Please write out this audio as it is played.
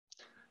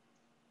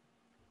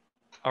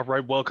All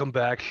right, welcome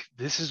back.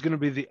 This is going to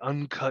be the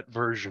uncut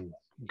version.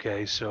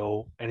 Okay,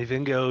 so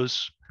anything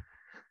goes.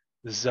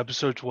 This is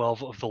episode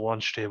 12 of the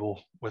lunch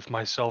table with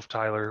myself,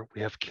 Tyler.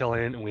 We have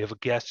Killian, and we have a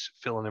guest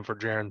filling in for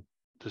Jaron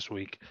this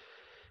week,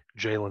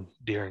 Jalen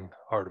Deering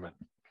Hardiman.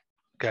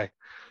 Okay,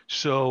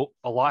 so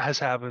a lot has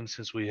happened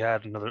since we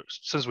had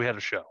a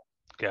show.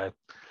 Okay,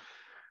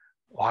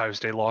 Ohio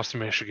State lost to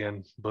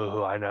Michigan.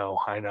 Boo! I know.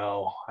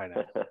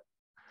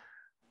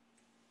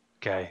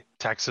 Okay,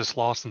 Texas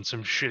lost in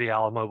some shitty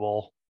Alamo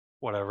Bowl.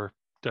 Whatever,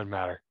 doesn't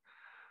matter.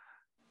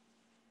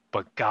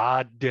 But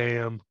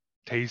goddamn,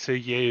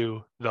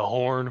 TCU, the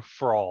Horned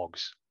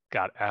Frogs,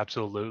 got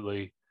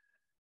absolutely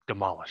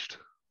demolished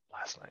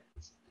last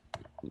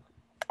night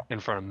in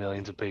front of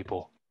millions of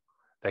people.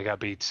 They got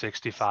beat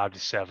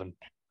 65-7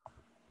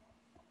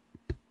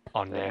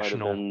 on That might have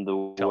national been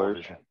the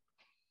television.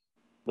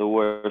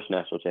 worst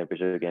national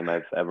championship game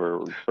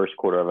first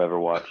quarter I've ever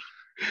watched.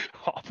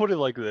 I'll put it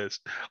like this.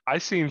 I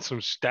seen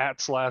some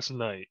stats last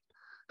night.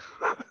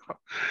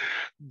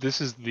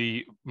 This is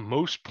the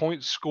most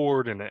points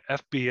scored in an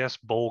FBS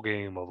bowl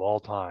game of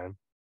all time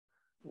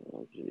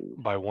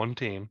by one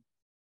team.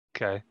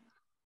 Okay.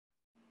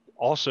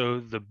 Also,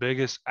 the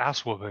biggest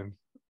ass whooping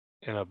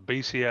in a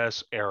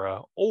BCS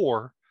era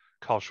or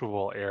college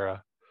football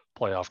era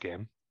playoff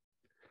game.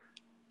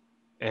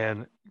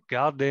 And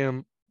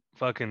goddamn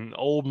fucking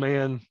old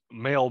man,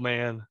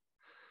 mailman,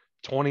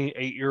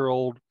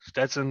 28-year-old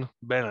Stetson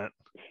Bennett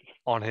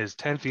on his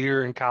 10th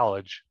year in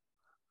college,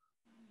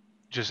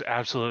 just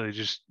absolutely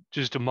just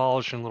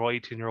demolishing little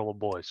 18-year-old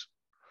boys.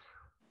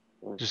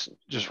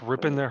 Just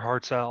ripping their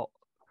hearts out.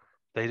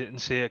 They didn't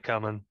see it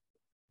coming.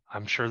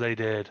 I'm sure they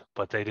did,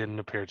 but they didn't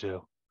appear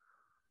to.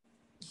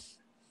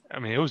 I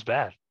mean, it was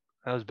bad.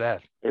 That was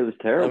bad. It was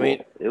terrible. I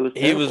mean, it was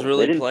he terrible. was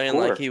really They didn't playing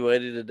score. like he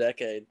waited a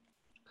decade.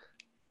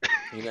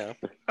 You know,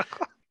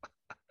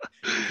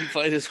 he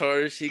played as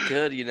hard as he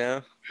could. You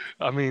know,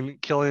 I mean,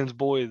 Killian's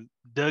boy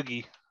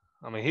Dougie.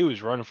 I mean, he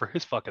was running for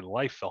his fucking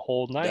life the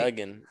whole night.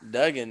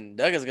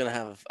 Duggan's gonna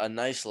have a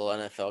nice little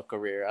NFL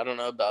career. I don't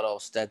know about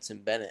old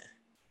Stetson Bennett.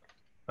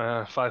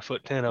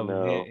 5'10" of him,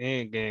 No. he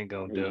ain't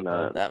gonna He's do it.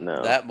 not. Bud.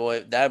 No. That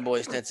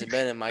boy Stetson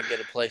Bennett might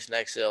get a place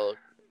next to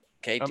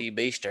KT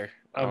Beaster.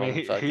 I mean,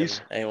 he's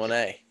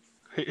A1A.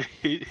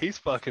 he's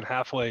fucking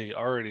halfway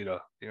already to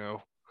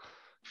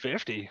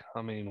 50.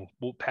 I mean,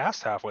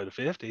 past halfway to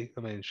 50.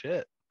 I mean,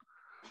 shit.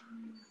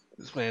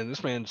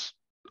 This man's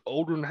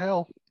older than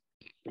hell.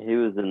 He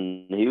was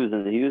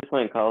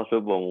playing college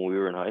football when we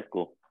were in high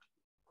school.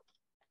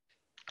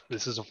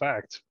 This is a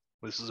fact.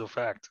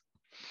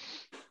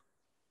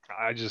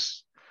 I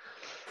just,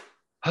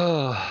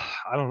 I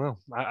don't know.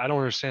 I don't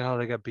understand how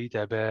they got beat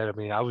that bad. I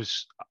mean, I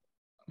was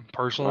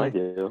personally, I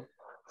do.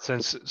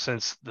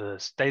 since the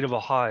state of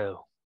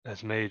Ohio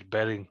has made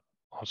betting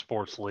on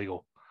sports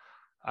legal,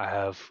 I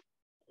have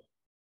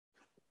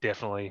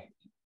definitely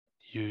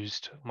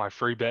used my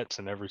free bets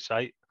in every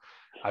site.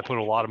 I put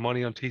a lot of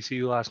money on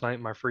TCU last night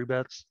in my free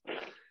bets,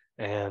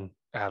 and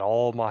had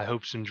all my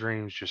hopes and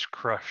dreams just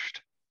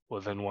crushed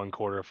within one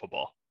quarter of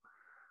football.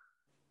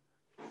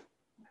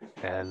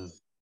 And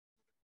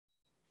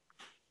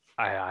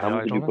How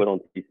much did you put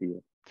on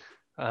TCU?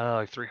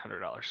 like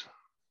 $300.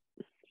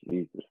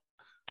 Jesus.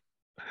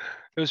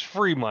 It was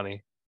free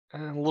money,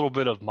 and a little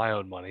bit of my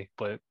own money,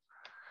 but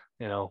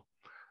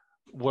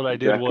what I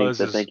did was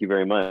thank you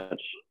very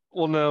much.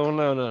 Well,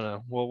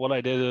 no. Well, what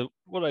I did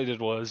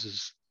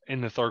was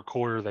in the third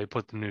quarter they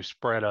put the new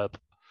spread up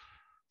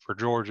for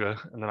Georgia,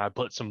 and then I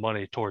put some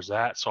money towards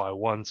that, so I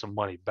won some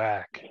money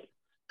back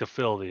to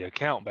fill the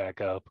account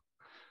back up.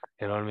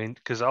 You know what I mean?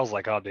 Because I was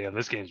like, oh damn,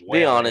 this game's way.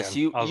 Be honest,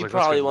 you like,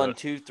 probably won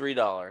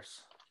 $2-3.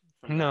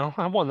 No,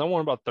 I won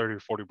about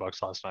 $30 or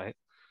 $40 last night.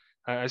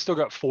 I still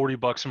got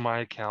 $40 in my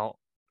account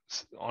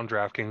on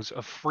DraftKings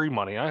of free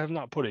money. I have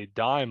not put a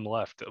dime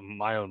left of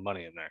my own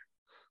money in there.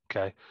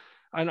 Okay.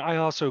 And I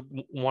also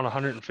won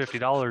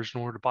 $150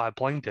 in order to buy a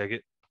plane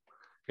ticket.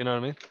 You know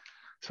what I mean?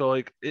 So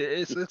like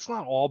it's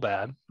not all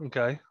bad.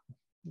 Okay.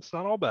 It's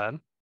not all bad.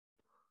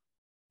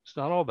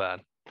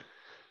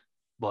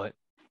 But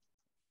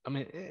I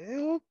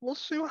mean, we'll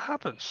see what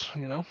happens.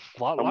 A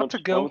lot to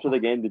go. How much of the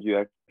game did you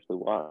actually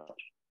watch?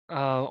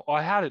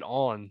 I had it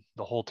on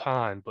the whole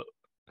time, but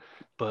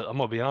I'm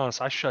gonna be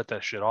honest, I shut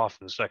that shit off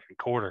in the second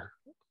quarter.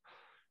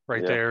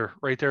 Right there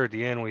at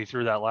the end, when he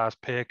threw that last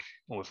pick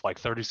with like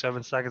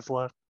 37 seconds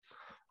left,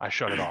 I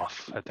shut it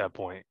off at that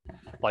point.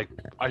 Like,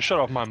 I shut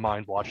off my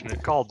mind watching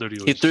it. Call of Duty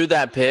was... He threw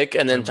that pick,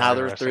 and then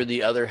Tyler threw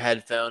the other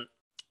headphone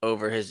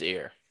over his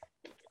ear.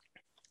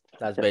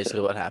 That's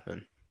basically what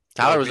happened.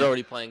 Tyler was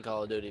already playing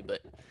Call of Duty,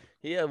 but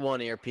he had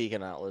one ear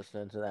peeking out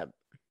listening to that.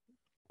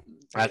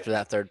 After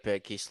that third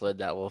pick, he slid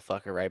that little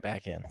fucker right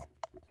back in.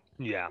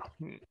 Yeah,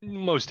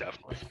 most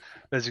definitely.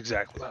 That's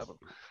exactly what happened.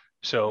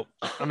 So,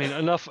 I mean,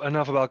 enough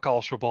about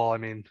college football. I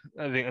mean,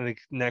 I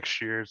think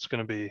next year it's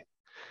gonna be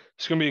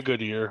a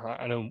good year.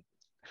 I know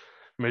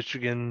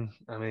Michigan.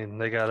 I mean,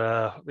 they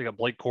got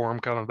Blake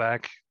Corum coming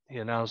back. He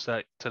announced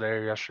that today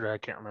or yesterday. I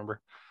can't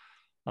remember.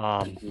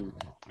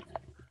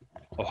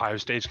 Ohio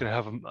State's going to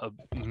have a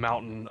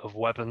mountain of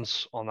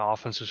weapons on the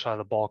offensive side of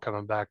the ball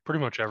coming back. Pretty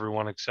much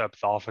everyone except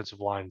the offensive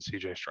line and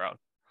C.J. Stroud.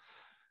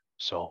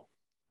 So,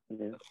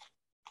 Yeah.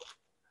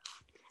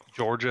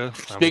 Georgia.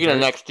 Speaking of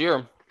next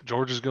year,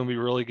 Georgia's going to be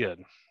really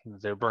good.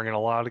 They're bringing a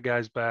lot of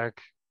guys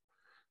back.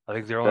 I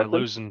think they're only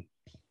losing.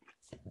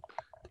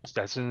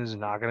 Stetson is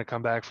not going to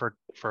come back for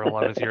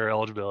 11th year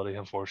eligibility,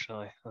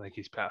 unfortunately. I think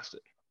he's past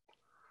it.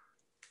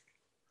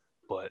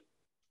 But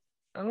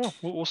I don't know.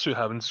 We'll see what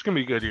happens. It's going to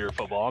be a good year of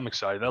football. I'm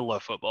excited. I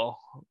love football.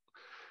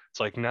 It's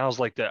like now's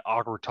like that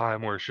awkward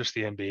time where it's just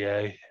the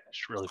NBA.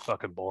 It's really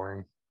fucking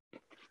boring.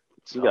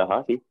 So, you got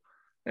hockey.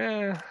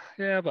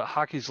 Yeah, but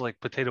hockey's like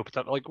potato.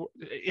 Like,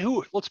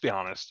 who? Let's be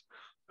honest.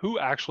 Who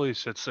actually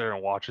sits there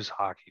and watches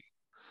hockey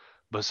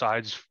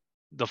besides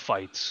the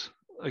fights?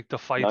 Like the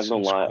fights Not and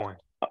gonna lie. scoring.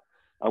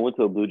 I went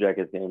to a Blue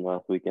Jackets game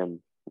last weekend.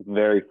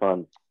 Very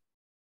fun.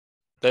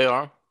 They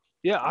are.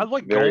 Yeah, I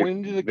like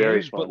going to the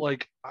games, but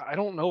like I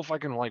don't know if I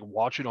can like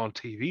watch it on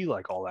TV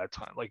like all that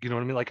time. Like, you know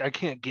what I mean? Like I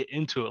can't get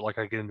into it like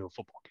I get into a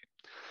football game.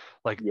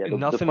 Like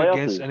nothing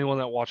against anyone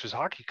that watches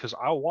hockey, because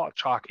I'll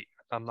watch hockey.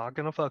 I'm not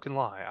gonna fucking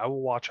lie. I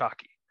will watch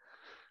hockey.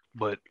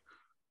 But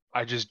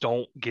I just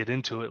don't get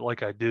into it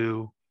like I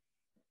do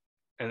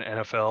an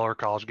NFL or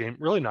college game.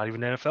 Really not even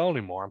NFL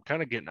anymore. I'm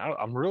kind of getting out.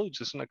 I'm really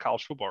just into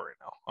college football right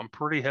now. I'm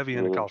pretty heavy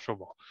into college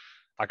football.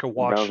 I could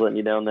watch. Browns letting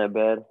you down that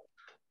bad?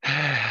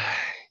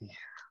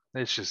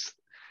 It's just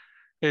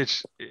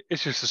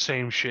the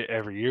same shit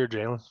every year,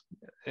 Jalen.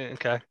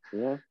 Okay.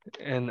 Yeah.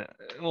 And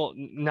well,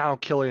 now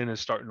Killian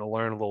is starting to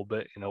learn a little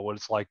bit, what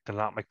it's like to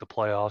not make the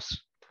playoffs.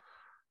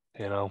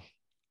 I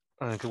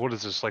think, what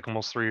is this, like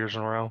almost 3 years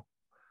in a row?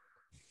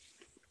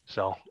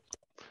 So,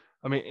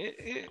 I mean,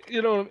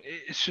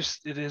 it's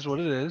just, it is what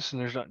it is,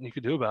 and there's nothing you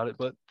can do about it,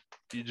 but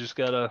you just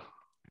gotta.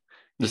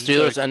 The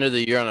Steelers ended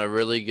the year on a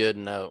really good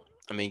note.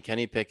 I mean,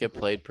 Kenny Pickett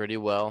played pretty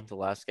well the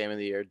last game of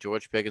the year.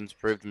 George Pickens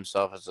proved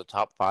himself as a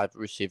top 5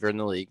 receiver in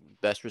the league,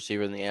 best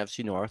receiver in the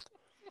AFC North.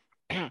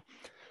 And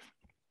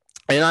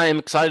I am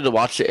excited to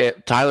watch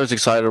it. Tyler's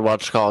excited to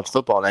watch college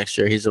football next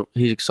year. He's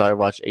excited to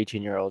watch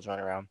 18-year-olds run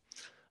around.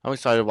 I'm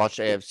excited to watch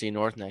the AFC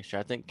North next year.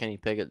 I think Kenny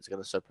Pickett's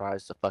going to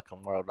surprise the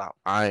fucking world.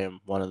 I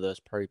am one of those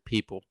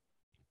people.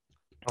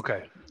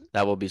 Okay.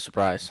 That will be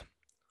surprised.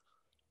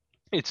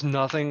 It's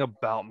nothing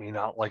about me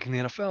not liking the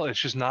NFL. It's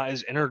just not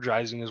as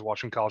energizing as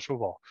watching college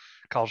football.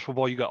 College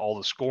football, you got all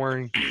the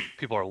scoring.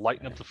 People are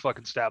lighting up the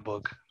fucking stat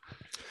book.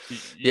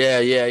 Yeah.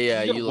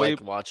 You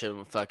like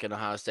watching fucking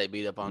Ohio State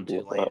beat up on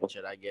Tulane and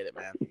shit. I get it,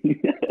 man.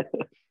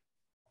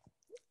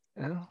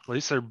 Yeah, at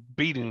least they're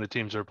beating the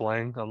teams they're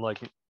playing, unlike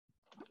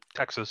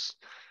Texas.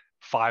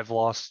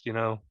 5-loss,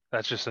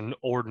 that's just an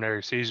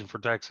ordinary season for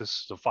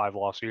Texas. It's a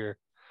 5-loss year.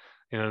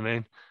 You know what I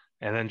mean?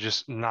 And then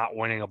just not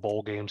winning a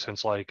bowl game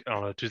since, like, I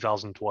don't know,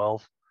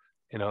 2012.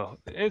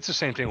 It's the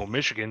same thing with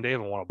Michigan. They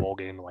haven't won a bowl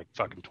game in like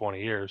fucking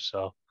 20 years.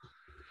 So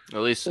at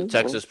least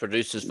Texas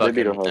produces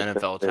fucking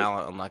NFL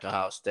talent, unlike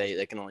Ohio State.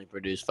 They can only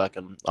produce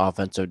fucking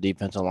offensive,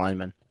 defensive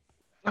linemen.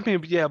 I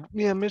mean, yeah,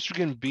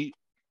 Michigan beat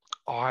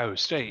Ohio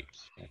State,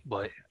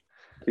 but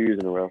 2 years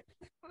in a row.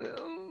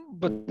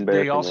 But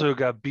they also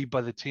got beat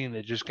by the team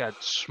that just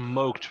got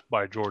smoked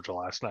by Georgia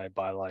last night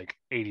by like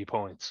 80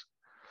 points.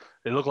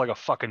 They look like a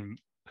fucking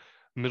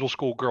middle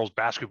school girls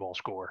basketball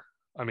score.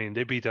 I mean,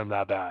 they beat them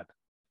that bad.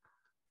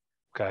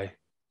 Okay,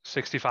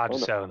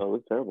 65-7. That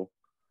was terrible.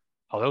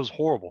 Oh, that was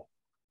horrible.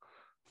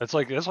 That's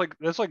like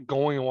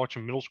going and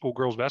watching middle school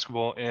girls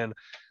basketball, and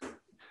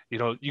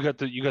you got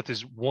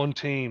this one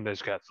team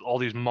that's got all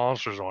these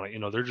monsters on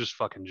it. They're just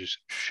fucking just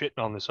shitting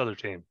on this other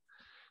team,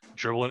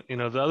 dribbling.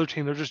 The other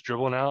team, they're just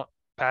dribbling out,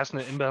 passing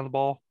it inbound the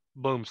ball,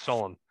 boom,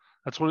 stolen.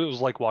 That's what it was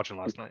like watching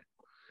last night.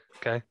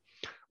 Okay,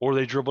 or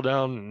they dribble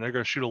down and they're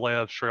gonna shoot a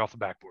layup straight off the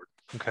backboard.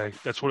 Okay,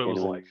 that's what it was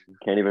like.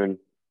 Can't even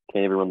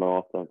run the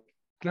offense.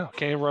 No,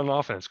 can't even run the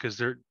offense because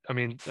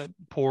that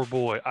poor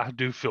boy. I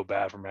do feel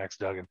bad for Max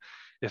Duggan.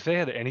 If they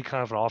had any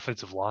kind of an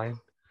offensive line,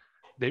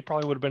 they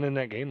probably would have been in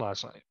that game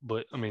last night.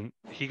 But I mean,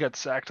 he got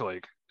sacked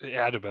like it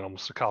had to have been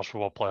almost a college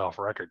football playoff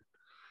record,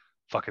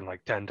 fucking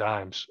like 10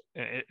 times,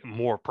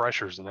 more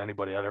pressures than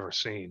anybody I'd ever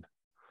seen.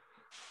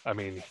 I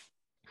mean,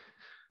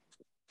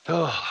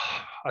 I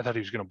thought he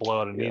was going to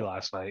blow out a knee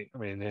last night. I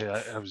mean,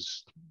 I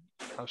was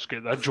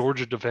scared. That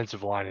Georgia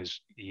defensive line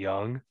is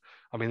young.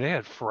 I mean, they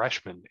had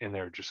freshmen in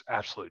there just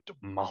absolutely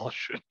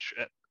demolishing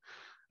shit.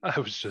 I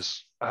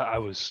was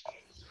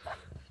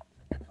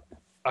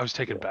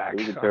taken back.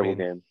 It was a terrible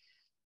game.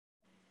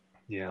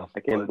 Yeah. I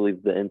can't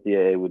believe the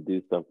NCAA would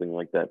do something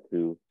like that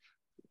to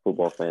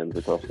football fans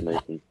across the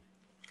nation.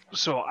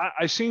 So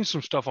I seen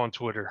some stuff on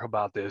Twitter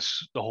about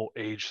this, the whole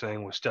age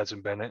thing with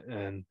Stetson Bennett,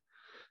 and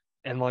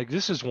like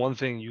this is one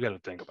thing you got to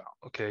think about.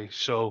 Okay,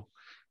 so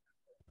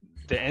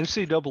the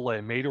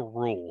NCAA made a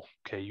rule.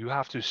 Okay, you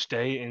have to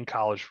stay in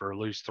college for at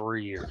least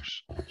 3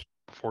 years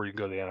before you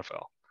go to the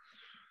NFL,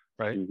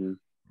 right? Mm-hmm.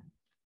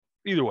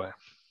 Either way.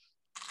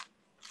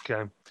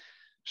 Okay,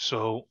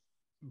 so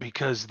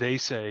because they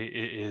say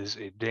it is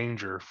a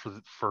danger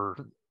for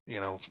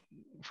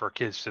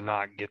kids to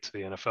not get to the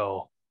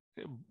NFL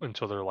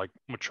until they're like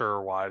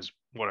mature, wise,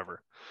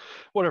 whatever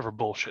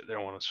bullshit they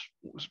want to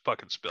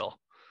fucking spill.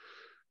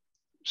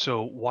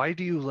 So why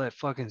do you let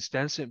fucking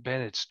Stenson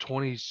Bennett's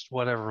 20s,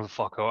 whatever the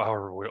fuck,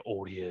 however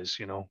old he is,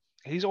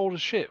 he's old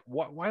as shit.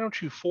 Why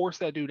don't you force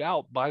that dude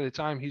out by the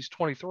time he's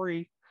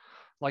 23,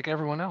 like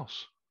everyone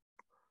else?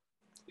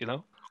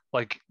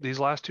 Like these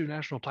last 2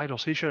 national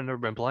titles, he should have never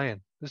been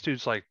playing. This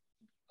dude's like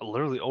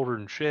literally older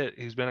than shit.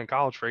 He's been in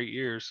college for 8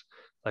 years.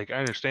 Like I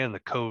understand the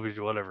COVID,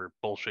 whatever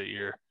bullshit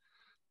year,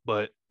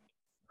 but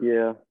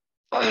yeah.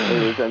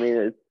 It is. I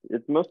mean,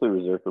 it's mostly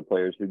reserved for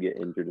players who get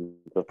injured and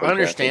stuff like I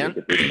understand.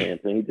 That. They get their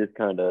chance, and he just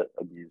kind of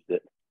abused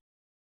it.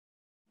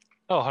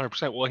 Oh,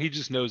 100%. Well, he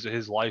just knows that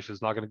his life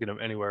is not going to get him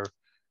anywhere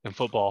in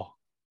football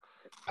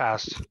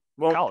past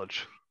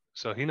college.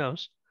 So he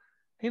knows.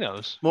 He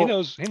knows. He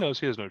knows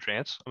he has no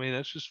chance. I mean,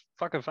 that's just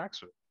fucking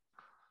facts of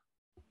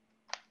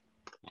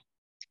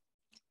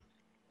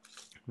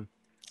it.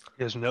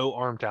 He has no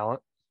arm talent.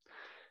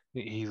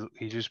 He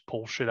just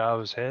pulls shit out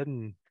of his head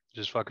and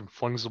just fucking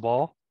flings the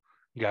ball.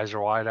 You guys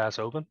are wide ass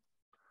open.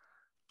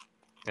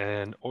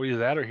 And or either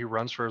that or he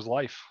runs for his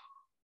life.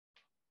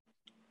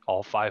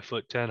 All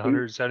 5'10",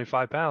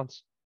 175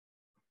 pounds.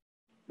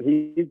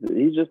 He's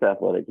just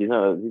athletic. He's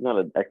not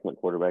an excellent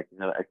quarterback. He's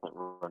not an excellent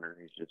runner.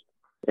 He's just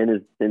and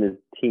his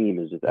team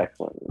is just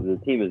excellent. The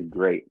team is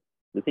great.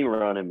 The team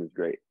around him is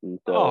great. And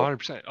so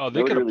 100%. Oh,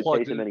 they could have really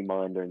plugged him any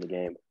mind during the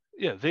game.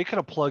 Yeah, they could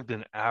have plugged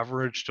an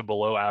average to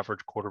below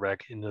average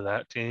quarterback into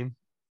that team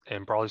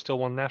and probably still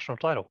won the national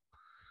title.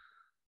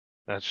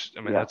 That's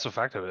a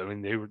fact of it. I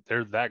mean,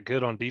 they're that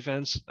good on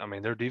defense. I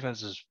mean, their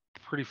defense is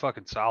pretty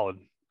fucking solid.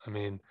 I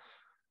mean,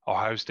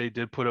 Ohio State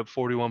did put up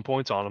 41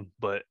 points on them,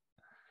 but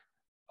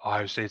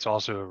Ohio State's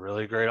also a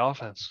really great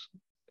offense,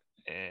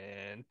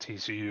 and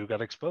TCU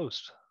got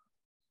exposed.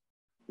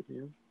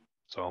 Yeah.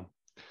 So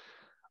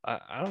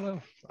I don't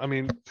know. I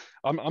mean,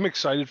 I'm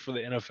excited for the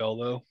NFL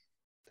though.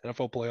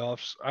 NFL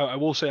playoffs. I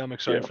will say I'm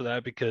excited for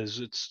that because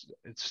it's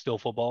still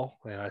football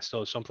and I still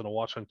have something to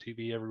watch on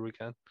TV every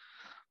weekend.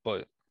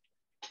 But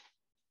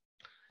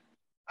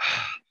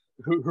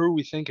who are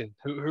we thinking?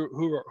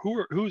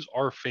 Who's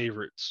our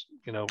favorites?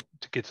 To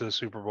get to the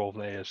Super Bowl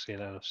from the AFC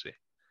and NFC.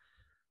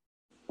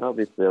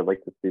 Obviously, I'd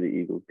like to see the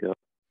Eagles go.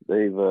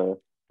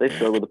 They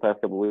struggled the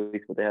past couple of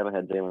weeks, but they haven't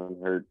had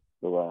Jalen Hurts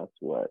the last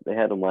They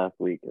had him last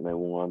week and they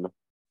won.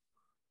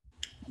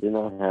 Did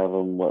not have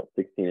him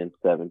 16 and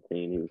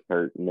 17. He was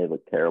hurt and they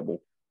looked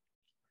terrible.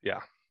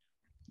 Yeah,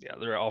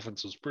 their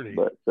offense was pretty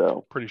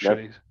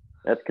shitty.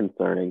 That's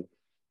concerning.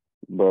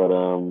 But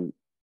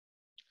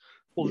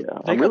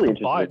they got the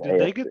bye.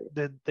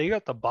 Did they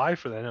got the bye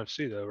for the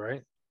NFC though,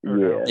 right?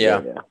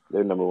 Yeah.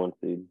 They're number 1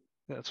 seed.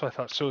 That's what I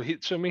thought. So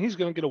he's going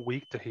to get a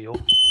week to heal.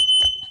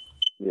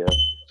 Yeah.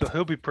 So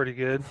he'll be pretty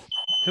good.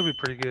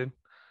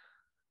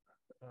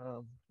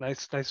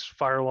 Nice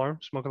fire alarm,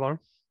 smoke alarm.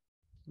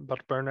 About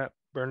to burn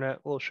that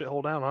little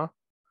shithole down, huh?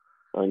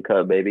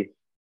 Uncut, baby.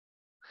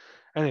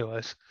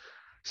 Anyways,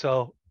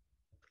 so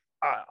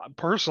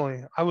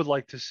personally, I would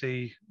like to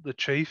see the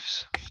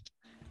Chiefs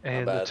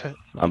and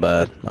my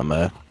bad.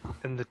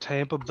 And the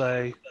Tampa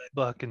Bay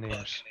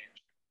Buccaneers.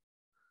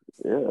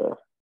 Yeah.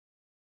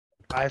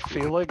 I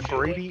feel like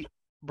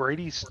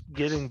Brady's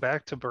getting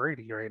back to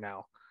Brady right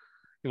now.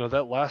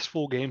 That last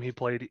full game he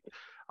played,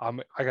 I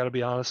got to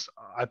be honest,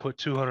 I put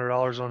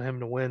 $200 on him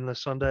to win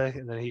this Sunday,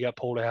 and then he got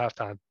pulled at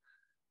halftime.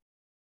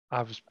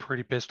 I was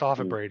pretty pissed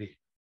off at Brady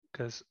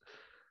because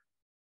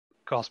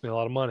it cost me a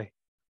lot of money.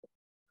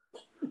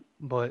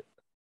 But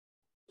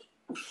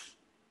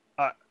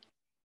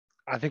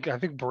I think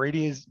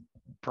Brady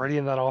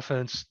in that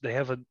offense. They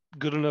have a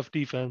good enough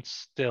defense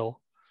still.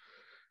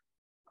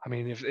 I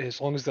mean,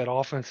 as long as that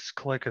offense is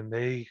clicking,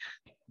 they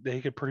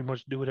could pretty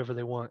much do whatever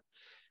they want.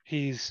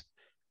 He's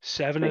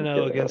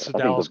 7-0 against the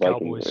Dallas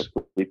Cowboys.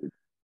 The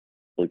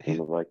Vikings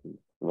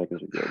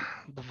are good.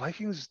 The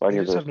Vikings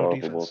just have no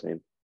defense.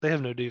 They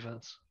have no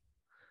defense.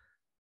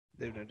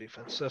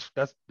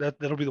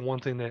 That'll be the one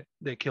thing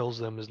that kills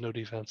them is no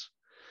defense.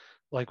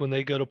 Like when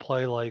they go to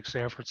play like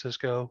San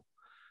Francisco,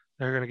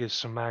 they're gonna get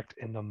smacked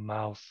in the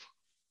mouth.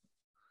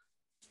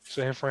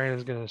 San Fran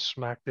is gonna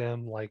smack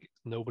them like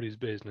nobody's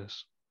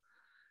business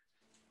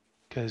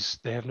because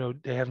they have no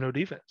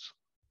defense.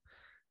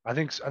 I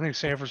think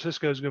San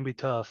Francisco is gonna be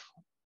tough.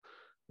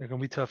 They're gonna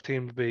be a tough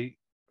team to beat.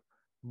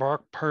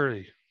 Brock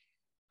Purdy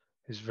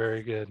is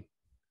very good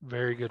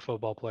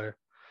football player.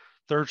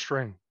 Third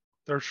string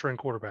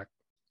quarterback.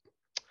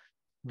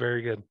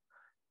 Very good.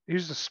 He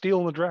was a steal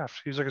in the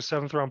draft. He was like a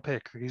 7th round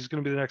pick. He's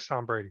going to be the next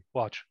Tom Brady.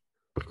 Watch.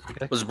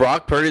 Okay? Was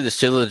Brock Purdy the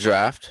steal of the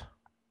draft?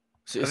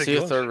 Is he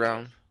a 3rd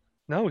round?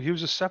 No, he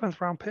was a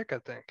 7th round pick, I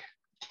think.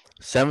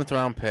 7th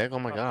round pick? Oh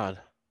my God.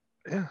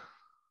 Yeah.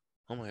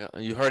 Oh my God.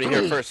 You heard it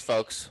here first,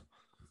 folks.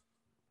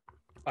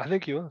 I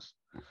think he was.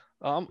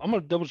 I'm going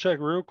to double check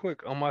real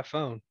quick on my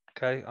phone.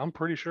 Okay. I'm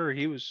pretty sure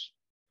he was.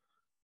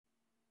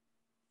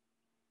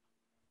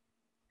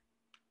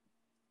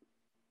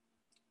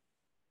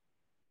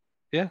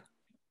 Yeah.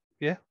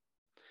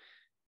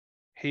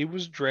 He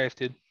was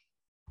drafted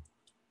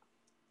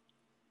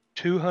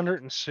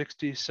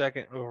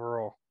 262nd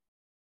overall.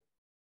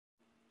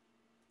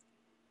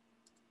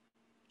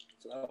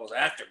 So that was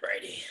after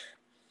Brady.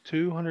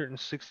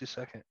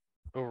 262nd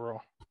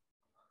overall.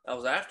 That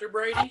was after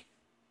Brady?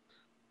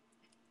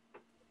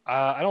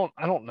 I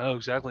don't know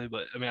exactly,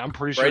 but I mean, I'm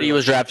pretty sure Brady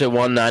was drafted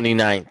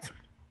 199th.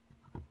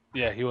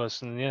 Yeah, he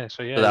was. And yeah,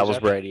 so that was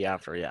Brady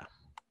after, yeah.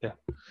 Yeah.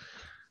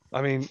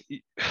 I mean,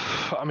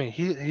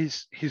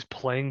 he's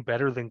playing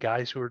better than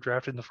guys who were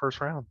drafted in the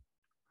first round.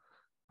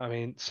 I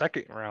mean,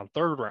 second round,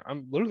 third round.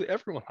 I'm literally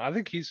everyone. I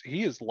think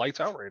he is lights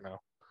out right now.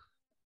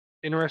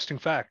 Interesting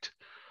fact: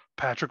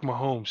 Patrick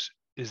Mahomes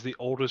is the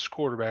oldest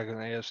quarterback in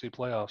the AFC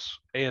playoffs.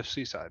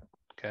 AFC side,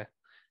 okay,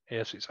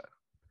 AFC side,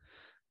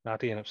 not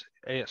the NFC.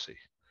 AFC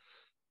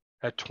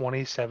at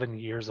 27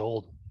 years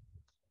old,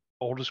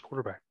 oldest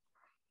quarterback.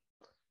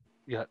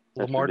 You got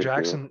Lamar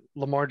Jackson.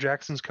 Lamar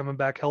Jackson's coming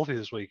back healthy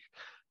this week.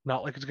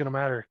 Not like it's gonna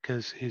matter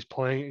because he's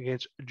playing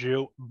against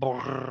Joe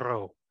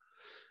Burrow.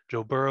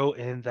 Joe Burrow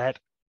and that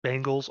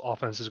Bengals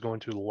offense is going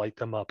to light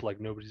them up like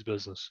nobody's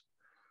business.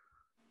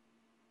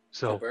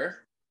 So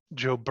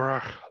Joe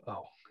Burrow.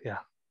 Oh yeah,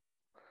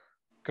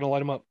 gonna light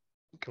them up.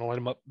 Gonna light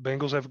them up.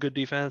 Bengals have a good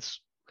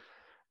defense.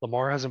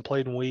 Lamar hasn't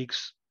played in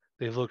weeks.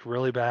 They've looked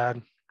really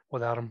bad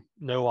without him.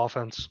 No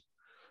offense.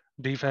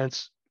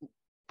 Defense,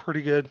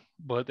 pretty good,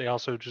 but they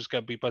also just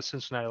got beat by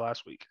Cincinnati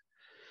last week.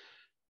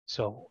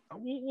 So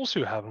we'll see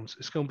what happens.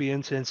 It's going to be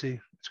in Cincy.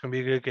 It's going to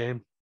be a good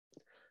game.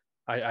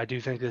 I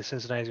do think that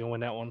Cincinnati's going to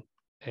win that one.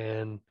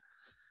 And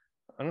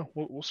I don't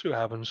know. We'll see what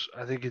happens.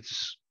 I think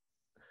it's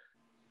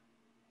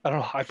 – I don't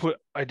know.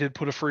 I did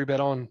put a free bet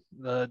on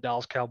the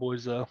Dallas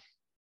Cowboys, though,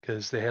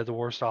 because they had the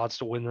worst odds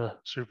to win the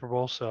Super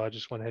Bowl. So I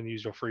just went ahead and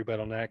used a free bet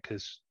on that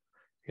because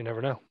you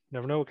never know.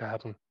 Never know what could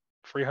happen.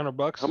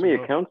 $300. How many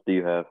accounts do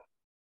you have?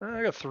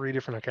 I got 3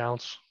 different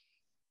accounts.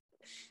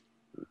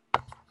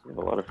 You have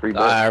a lot of free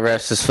bets.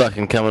 IRS is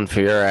fucking coming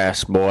for your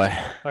ass, boy.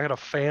 I got a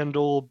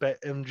FanDuel,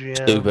 BetMGM.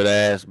 Stupid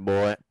ass,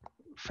 boy.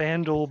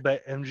 FanDuel,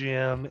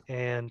 BetMGM,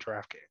 and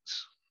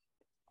DraftKings.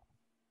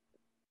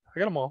 I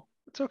got them all.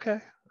 It's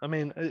okay. I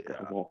mean,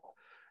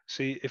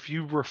 see, if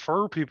you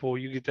refer people,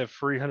 you get that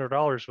free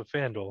 $100 with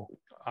FanDuel.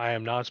 I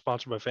am not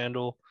sponsored by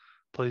FanDuel.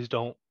 Please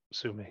don't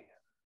sue me.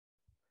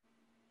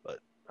 But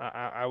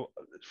I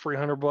free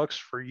 $100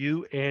 for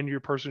you and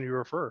your person you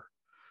refer.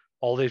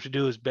 All they have to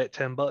do is bet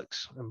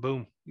 $10, and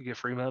boom, you get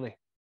free money.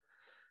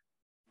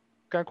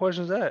 What kind of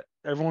question is that?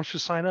 Everyone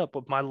should sign up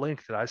with my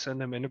link that I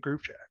send them in the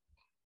group chat.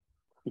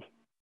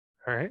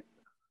 All right.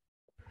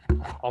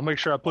 I'll make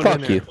sure I put it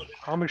in there.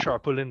 I'll make sure I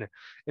put it in there.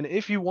 And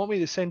if you want me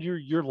to send you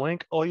your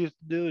link, all you have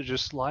to do is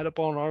just slide up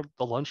on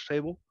the lunch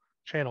table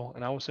channel,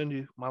 and I will send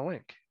you my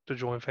link to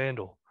join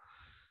FanDuel.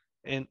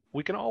 And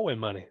we can all win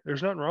money.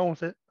 There's nothing wrong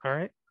with it. All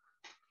right.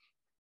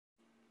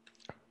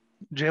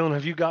 Jalen,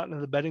 have you gotten to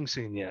the betting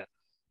scene yet?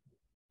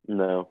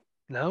 No.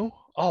 No?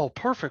 Oh,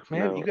 perfect,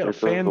 man. No, you got a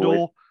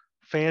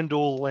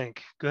FanDuel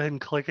link. Go ahead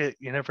and click it.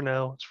 You never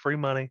know. It's free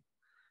money.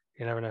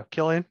 You never know.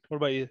 Killian, what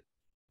about you?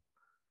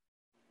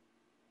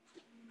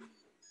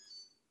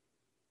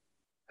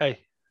 Hey,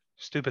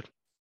 stupid.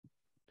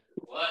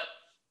 What?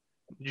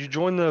 Did you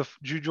join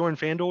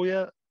FanDuel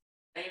yet?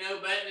 Ain't no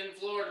betting in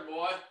Florida,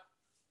 boy.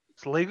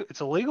 It's illegal.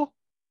 It's illegal?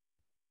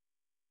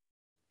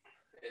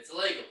 It's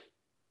illegal.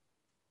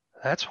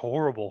 That's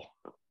horrible.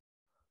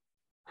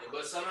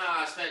 But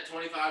somehow I spent $25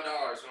 when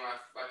I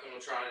fucking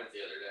was trying it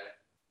the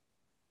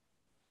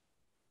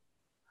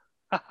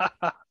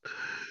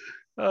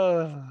other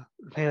day.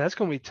 Man, that's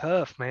gonna be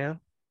tough, man.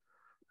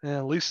 Yeah,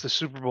 at least the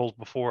Super Bowl's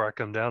before I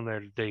come down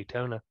there to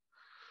Daytona.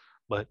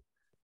 But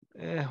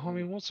I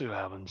mean, we'll see what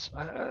happens.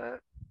 I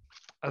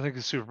think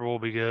the Super Bowl will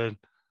be good.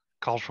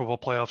 College football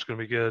playoffs going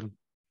to be good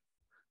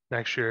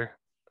next year,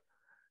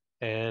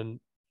 and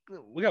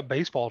we got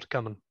baseball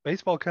coming.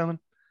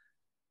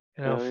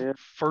 You know,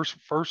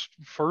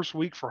 first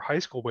week for high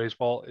school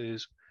baseball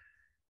is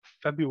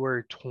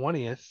February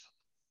 20th.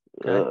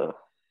 Okay.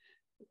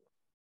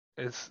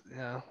 It's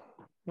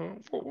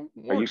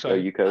Are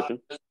you coaching?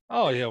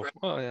 Oh yeah.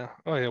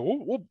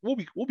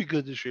 We'll be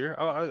good this year.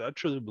 I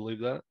truly believe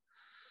that.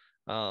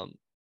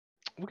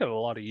 We got a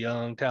lot of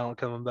young talent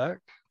coming back.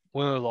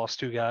 We only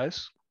lost 2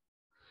 guys,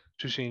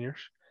 2 seniors.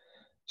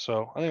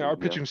 So I think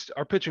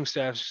our pitching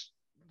staff's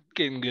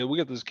getting good. We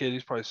got this kid.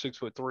 He's probably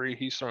 6'3".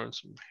 He's throwing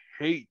some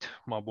heat,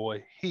 my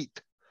boy.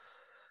 Heat.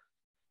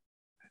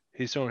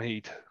 He's throwing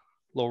heat.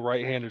 Little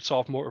right-handed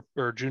sophomore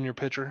or junior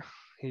pitcher.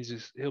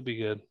 He'll be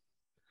good.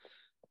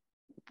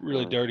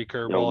 Really dirty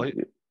curveball.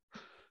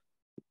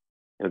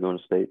 He'll go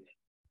to states.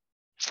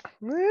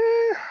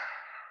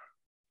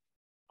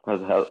 How's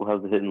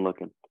the hitting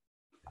looking?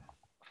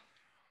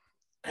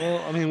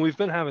 Well, I mean, we've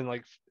been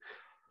having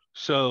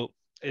so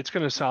it's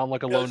going to sound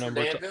like a low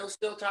number.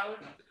 Still, Tyler?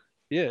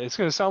 Yeah, it's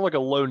going to sound like a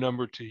low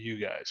number to you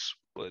guys,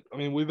 but I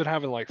mean, we've been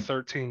having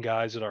 13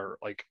 guys that are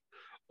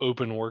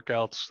open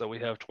workouts that we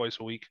have twice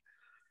a week.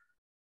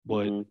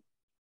 But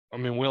I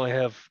mean, we only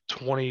have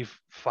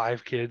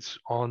 25 kids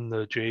on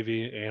the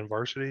JV and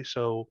varsity,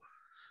 so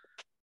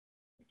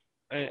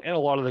and a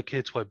lot of the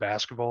kids play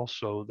basketball,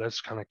 so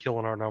that's kind of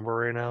killing our number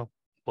right now.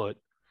 But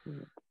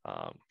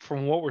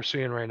from what we're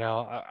seeing right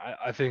now,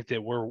 I think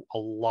that we're a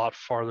lot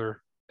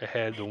farther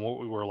ahead than what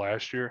we were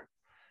last year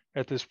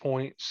at this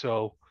point.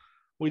 So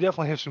we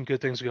definitely have some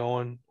good things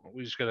going.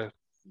 We just gotta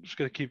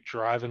keep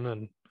driving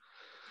and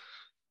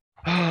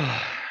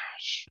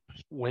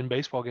win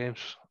baseball games.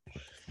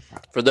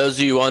 For those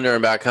of you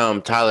wondering back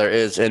home, Tyler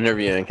is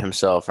interviewing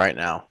himself right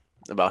now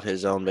about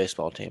his own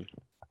baseball team.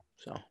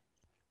 So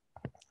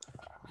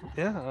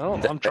yeah,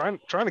 I'm trying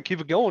to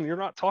keep it going. You're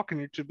not talking.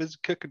 You're too busy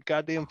cooking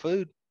goddamn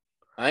food.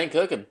 I ain't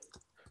cooking.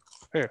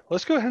 Here,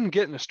 let's go ahead and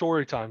get into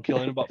story time,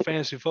 Killian, about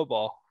fantasy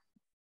football.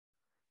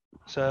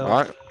 So,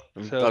 all right,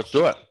 let's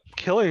do it.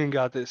 Killian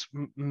got this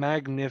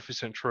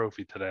magnificent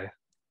trophy today.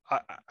 I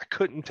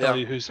couldn't tell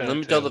you who sent it. Let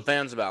me tell the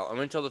fans about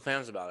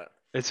it.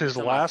 It's his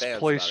last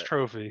place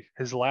trophy.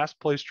 His last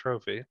place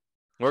trophy.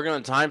 We're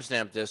gonna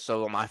timestamp this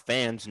so my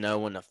fans know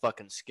when to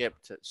fucking skip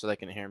so they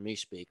can hear me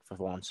speak for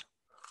once.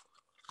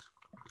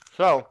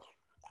 So,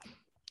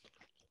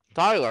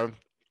 Tyler,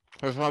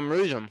 for some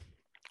reason,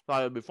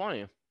 thought it'd be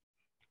funny.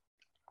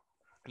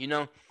 You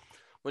know,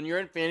 when you're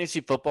in fantasy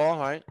football,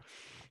 right,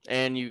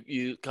 and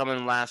you come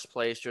in last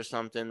place or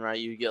something, right,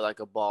 you get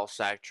like a ball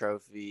sack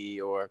trophy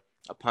or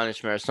a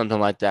punishment or something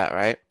like that,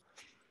 right?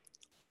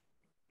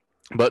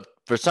 But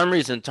for some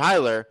reason,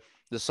 Tyler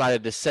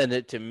decided to send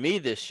it to me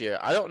this year.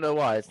 I don't know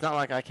why. It's not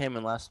like I came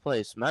in last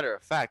place. Matter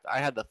of fact, I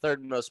had the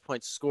third most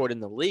points scored in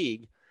the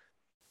league.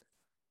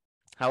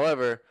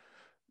 However,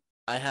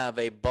 I have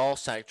a ball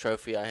sack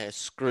trophy I had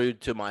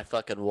screwed to my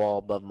fucking wall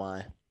above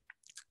my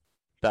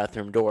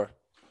bathroom door.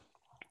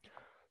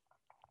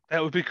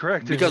 That would be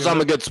correct. Because I'm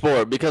a good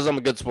sport.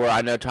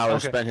 I know Tyler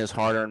spent his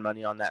hard-earned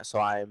money on that, so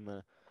I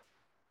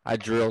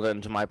drilled it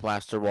into my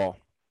plaster wall.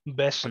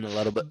 Best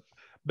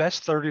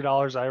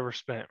 $30 I ever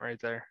spent right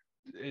there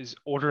is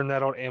ordering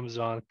that on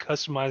Amazon,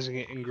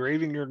 customizing it,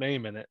 engraving your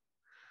name in it,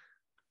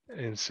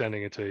 and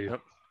sending it to you.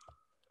 Yep.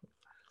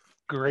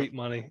 Great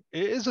money.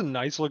 It is a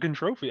nice looking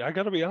trophy. I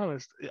got to be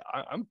honest.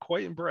 I'm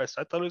quite impressed.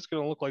 I thought it was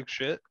going to look like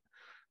shit,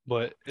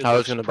 but I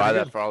was going to buy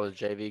that for all the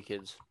JV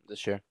kids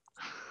this year.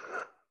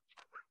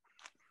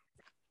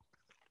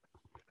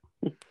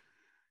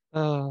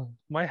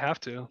 Might have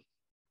to.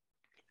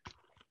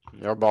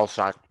 Your ball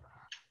sack.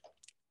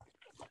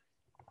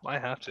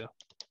 Might have to.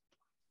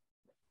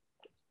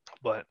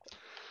 But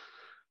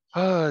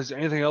is there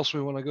anything else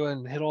we want to go ahead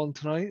and hit on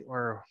tonight,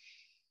 or?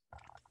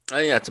 I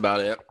think that's about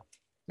it. I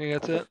think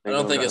that's it. I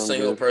don't think a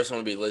single person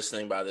would be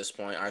listening by this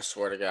point. I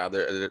swear to God,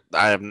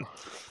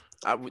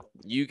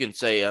 you can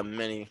say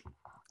many,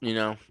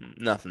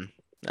 nothing.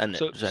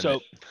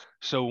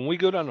 So when we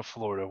go down to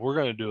Florida, we're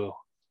gonna do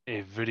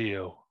a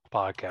video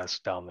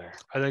podcast down there.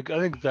 I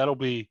think that'll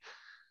be,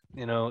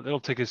 that'll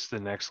take us to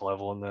the next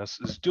level in this.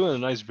 Is doing a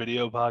nice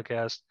video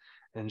podcast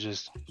and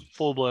just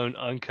full blown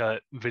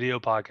uncut video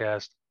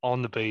podcast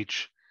on the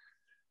beach,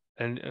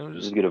 and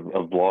just get a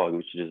vlog.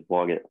 We should just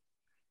vlog it.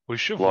 We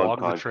should vlog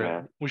the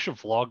trip. We should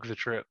vlog the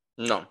trip.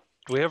 No.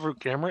 Do we have a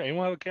camera?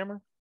 Anyone have a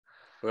camera?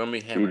 We're gonna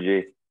be hammered.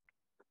 PG.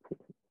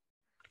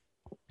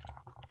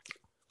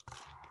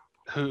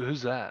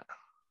 Who's that?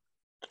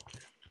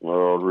 My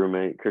old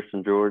roommate,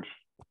 Christian George.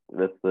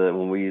 That's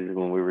when we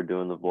were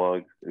doing the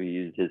vlogs, we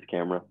used his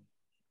camera.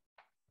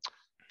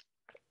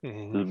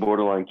 Mm-hmm. It was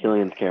borderline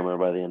Killian's camera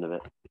by the end of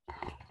it.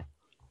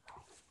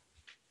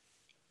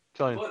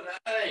 Killian. Well,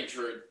 that ain't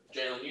true,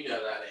 Jalen. You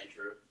know that ain't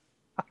true.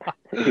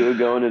 He would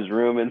go in his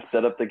room and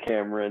set up the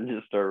camera and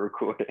just start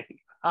recording.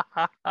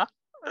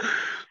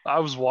 I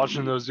was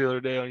watching those the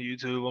other day on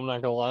YouTube. I'm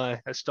not gonna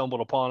lie, I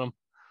stumbled upon them.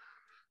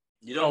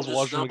 You don't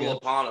just stumble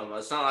upon them.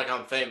 It's not like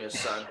I'm famous,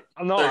 son.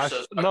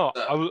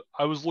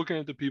 I was looking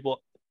at the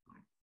people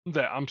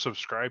that I'm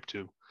subscribed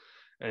to,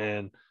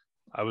 and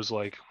I was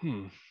like,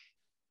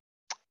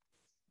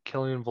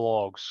 Killian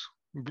Vlogs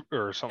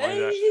or something like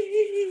that.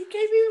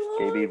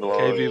 KB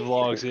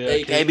Vlogs, yeah.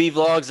 Hey, KB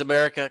Vlogs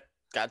America.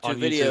 Got 2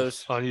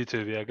 videos. On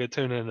YouTube, yeah. Go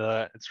tune into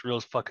that. It's real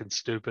fucking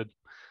stupid.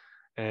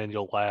 And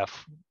you'll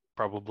laugh,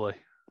 probably.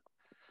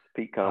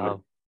 Peak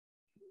comedy.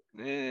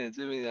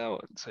 I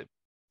wouldn't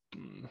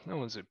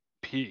say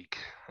peak.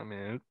 I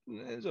mean,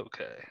 it's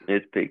okay.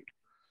 It's peak.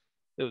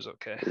 It was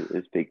okay.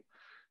 It's peak.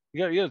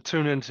 You gotta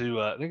tune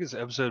into, I think it's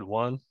episode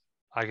 1.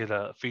 I get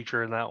a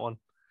feature in that one.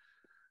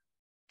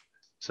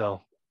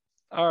 So,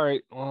 all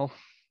right. Well,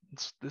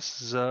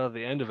 this is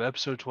the end of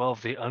episode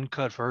 12, the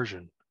uncut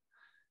version.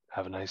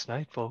 Have a nice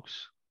night,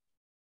 folks.